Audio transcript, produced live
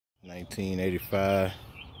1985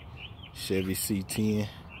 Chevy C10.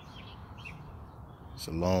 It's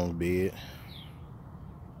a long bed.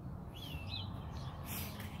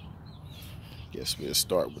 Guess we'll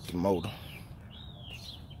start with the motor.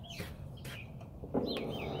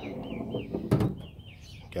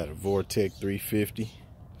 Got a Vortec 350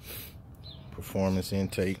 performance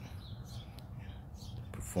intake,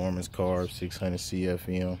 performance carb, 600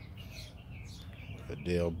 CFM, a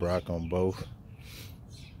Dell Brock on both.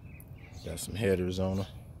 Got some headers on them.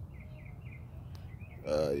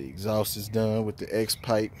 The exhaust is done with the X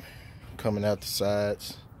pipe coming out the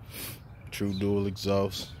sides. True dual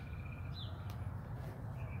exhaust.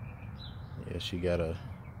 Yeah, she got a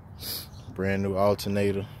brand new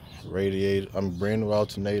alternator, brand new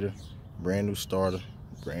alternator, brand new starter,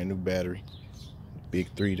 brand new battery,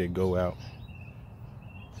 big 3 that go out,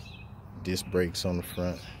 disc brakes on the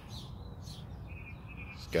front.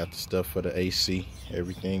 It's got the stuff for the AC.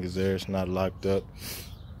 Everything is there. It's not locked up,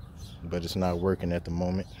 but it's not working at the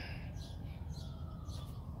moment.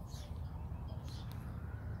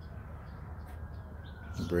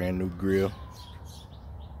 Brand new grill,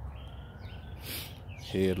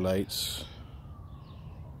 headlights.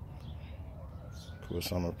 Of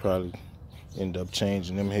course, I'm gonna probably end up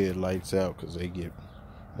changing them headlights out because they get,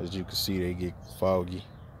 as you can see, they get foggy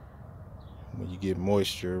when you get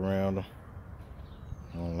moisture around them.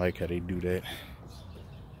 I don't like how they do that.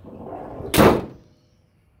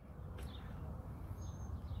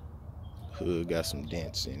 Hood got some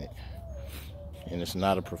dents in it, and it's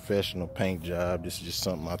not a professional paint job. This is just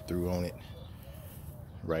something I threw on it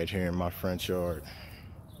right here in my front yard.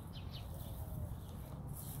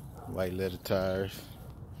 White leather tires,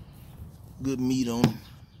 good meat on them.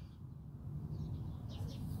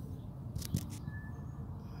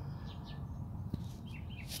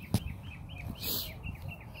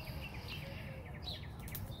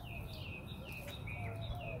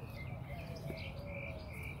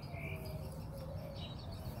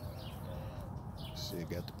 See, it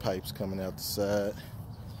got the pipes coming out the side.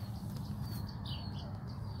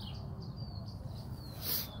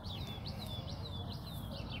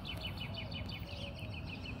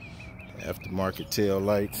 Aftermarket tail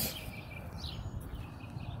lights.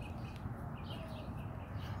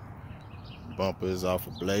 Bumper is off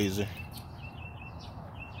a Blazer.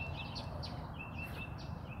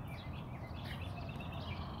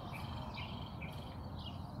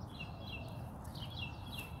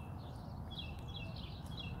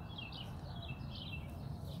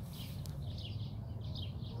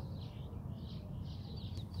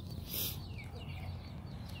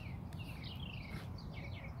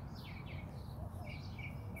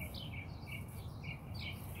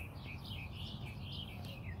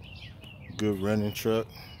 Good running truck.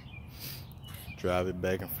 Drive it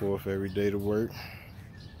back and forth every day to work.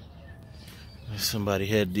 Somebody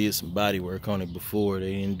had did some body work on it before.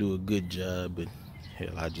 They didn't do a good job, but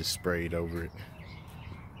hell, I just sprayed over it.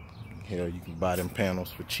 Hell, you can buy them panels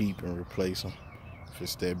for cheap and replace them if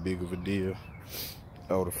it's that big of a deal.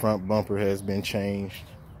 Oh, the front bumper has been changed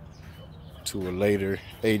to a later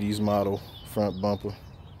 80s model front bumper,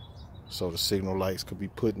 so the signal lights could be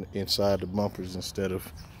put inside the bumpers instead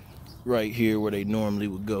of right here where they normally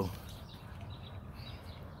would go.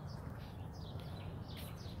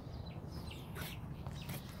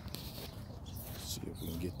 Let's see if we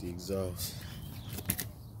can get the exhaust.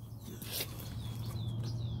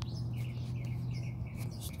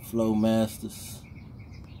 It's the Flow Masters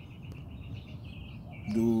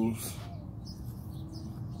duals,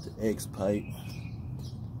 the X pipe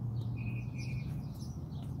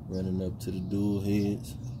running up to the dual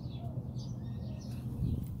heads.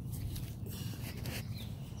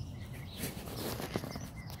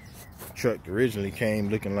 Truck originally came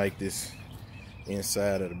looking like this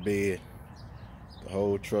inside of the bed. The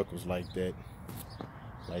whole truck was like that,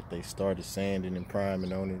 like they started sanding and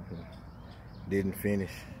priming on it and didn't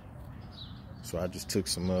finish. So I just took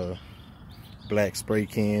some black spray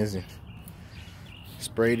cans and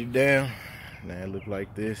sprayed it down. Now it looked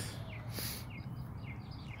like this.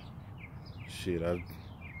 Shit, I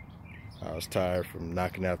was tired from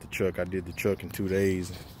knocking out the truck. I did the truck in 2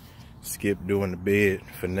 days. Skipped doing the bed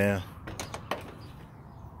for now.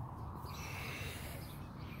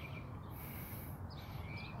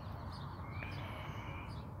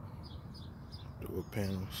 Door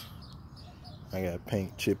panels. I got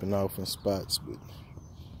paint chipping off in spots, but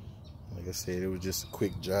like I said, it was just a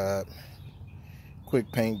quick job.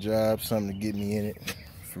 Quick paint job, something to get me in it.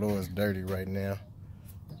 Floor is dirty right now.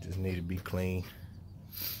 Just need to be clean.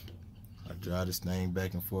 I drive this thing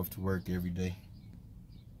back and forth to work every day.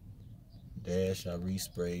 Dash, I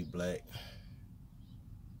resprayed black.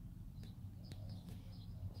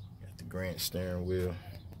 Grant steering wheel.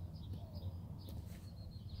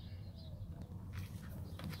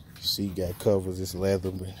 Seat got covers, it's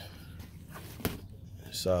leather, but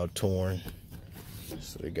it's all torn.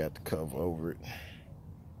 So they got the cover over it.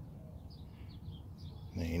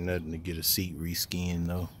 Ain't nothing to get a seat reskinned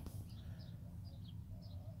though.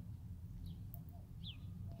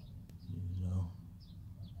 You know.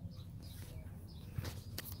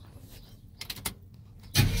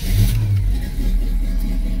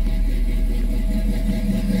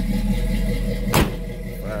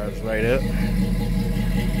 Fires right up.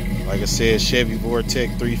 Like I said, Chevy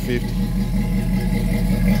Vortec 350.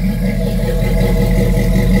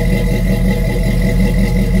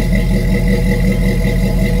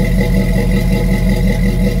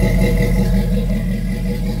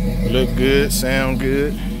 Look good, sound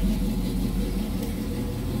good.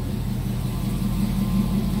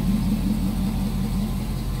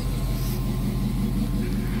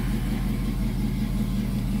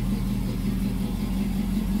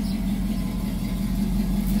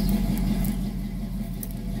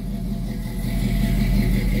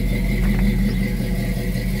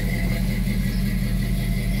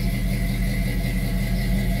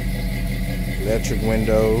 Electric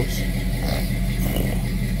windows,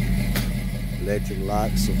 electric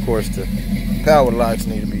locks. Of course, the power locks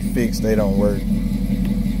need to be fixed. They don't work.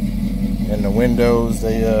 And the windows,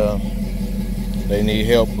 they need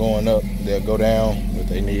help going up. They'll go down, but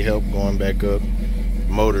they need help going back up. The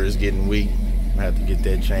motor is getting weak. I have to get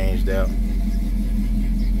that changed out.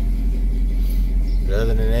 But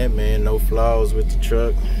other than that, man, no flaws with the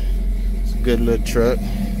truck. It's a good little truck.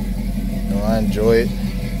 You know, I enjoy it.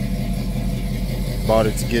 Bought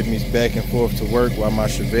it to get me back and forth to work while my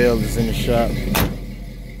Chevelle is in the shop.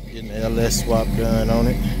 Getting the LS swap done on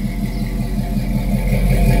it.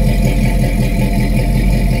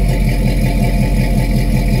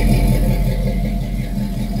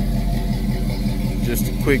 Just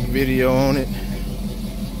a quick video on it.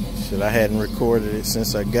 Shit, I hadn't recorded it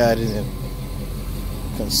since I got it and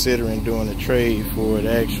considering doing a trade for it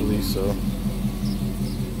actually, so.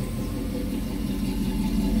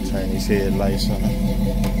 Turn these headlights on.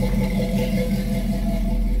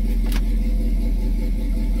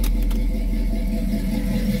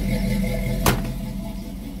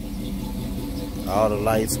 All the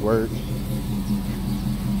lights work.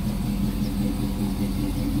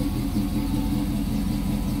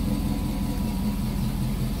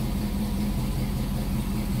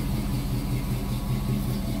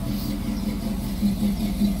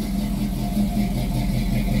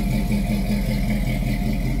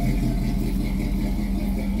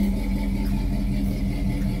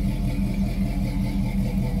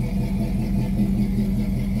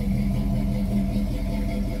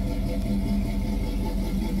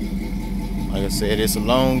 Like I said, it's a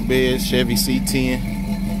long bed Chevy C10.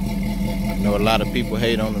 I know a lot of people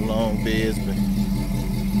hate on the long beds, but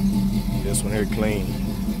this one here clean.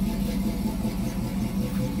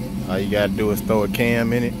 All you gotta do is throw a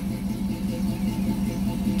cam in it,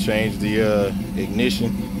 change the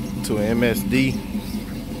ignition to an MSD,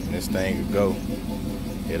 and this thing will go.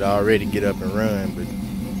 It already get up and run, but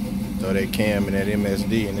throw that cam in that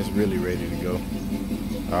MSD and it's really ready to go.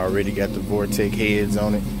 I already got the Vortec heads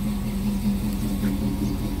on it.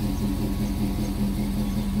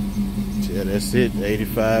 Yeah, that's it.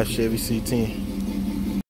 85 Chevy C10.